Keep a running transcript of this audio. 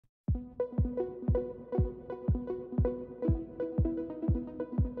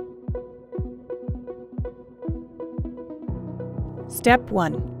Step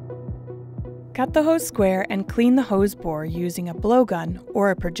 1. Cut the hose square and clean the hose bore using a blowgun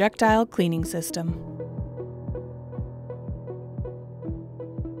or a projectile cleaning system.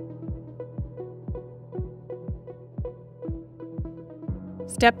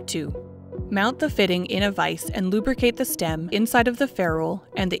 Step 2. Mount the fitting in a vise and lubricate the stem, inside of the ferrule,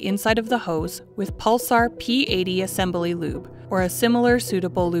 and the inside of the hose with Pulsar P80 assembly lube or a similar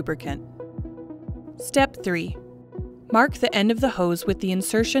suitable lubricant. Step 3. Mark the end of the hose with the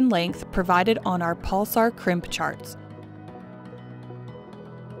insertion length provided on our Pulsar crimp charts.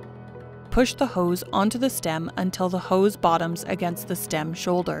 Push the hose onto the stem until the hose bottoms against the stem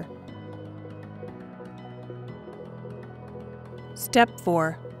shoulder. Step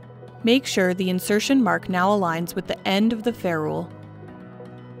 4. Make sure the insertion mark now aligns with the end of the ferrule.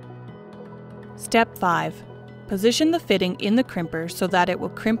 Step 5. Position the fitting in the crimper so that it will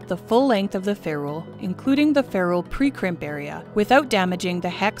crimp the full length of the ferrule, including the ferrule pre-crimp area, without damaging the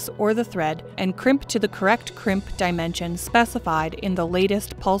hex or the thread, and crimp to the correct crimp dimension specified in the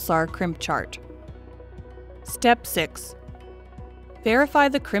latest Pulsar crimp chart. Step 6. Verify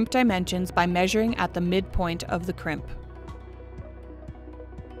the crimp dimensions by measuring at the midpoint of the crimp.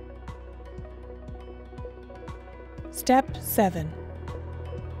 Step 7.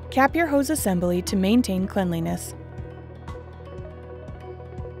 Cap your hose assembly to maintain cleanliness.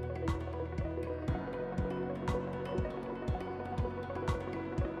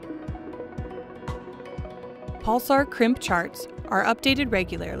 Pulsar crimp charts are updated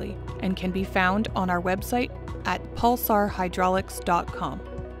regularly and can be found on our website at pulsarhydraulics.com.